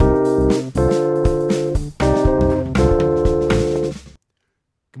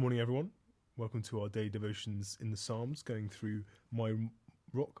welcome to our daily devotions in the Psalms, going through My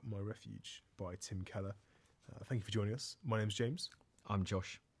Rock, My Refuge by Tim Keller. Thank you for joining us. My name's James. I'm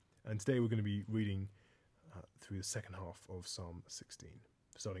Josh. And today we're going to be reading through the second half of Psalm 16,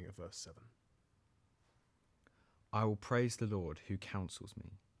 starting at verse 7. I will praise the Lord who counsels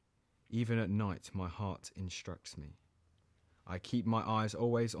me. Even at night my heart instructs me. I keep my eyes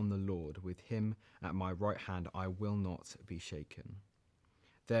always on the Lord. With him at my right hand I will not be shaken.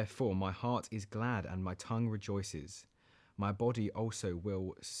 Therefore my heart is glad and my tongue rejoices. My body also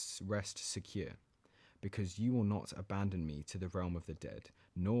will rest secure, because you will not abandon me to the realm of the dead,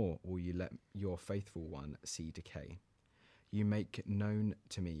 nor will you let your faithful one see decay. You make known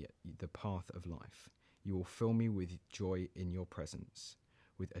to me the path of life. You will fill me with joy in your presence,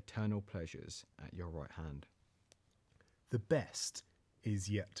 with eternal pleasures at your right hand. The best is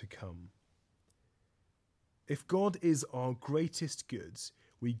yet to come. If God is our greatest good,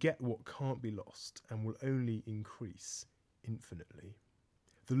 we get what can't be lost and will only increase infinitely.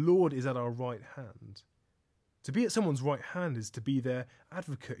 The Lord is at our right hand. To be at someone's right hand is to be their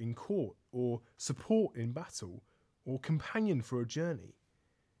advocate in court, or support in battle, or companion for a journey.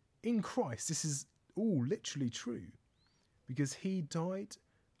 In Christ, this is all literally true, because he died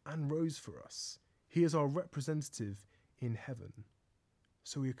and rose for us. He is our representative in heaven,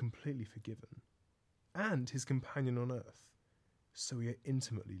 so we are completely forgiven, and his companion on earth, so we are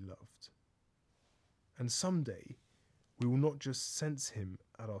intimately loved. And someday, we will not just sense him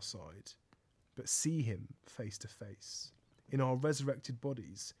at our side, but see him face to face, in our resurrected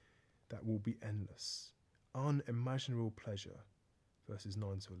bodies that will be endless, unimaginable pleasure, verses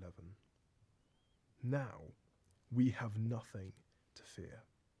 9 to 11. Now, we have nothing to fear.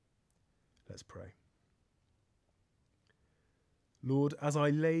 Let's pray. Lord, as I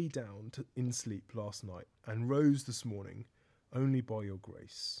lay down in sleep last night and rose this morning only by your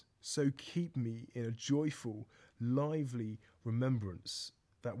grace, so keep me in a joyful, lively remembrance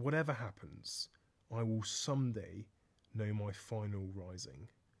that whatever happens, I will someday know my final rising,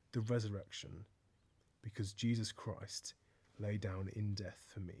 the resurrection, because Jesus Christ lay down in death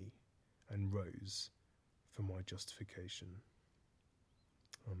for me and rose for my justification.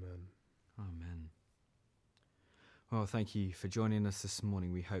 Amen. Amen. Well, thank you for joining us this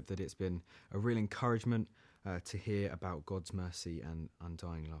morning. We hope that it's been a real encouragement to hear about God's mercy and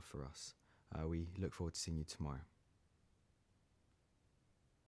undying love for us. We look forward to seeing you tomorrow.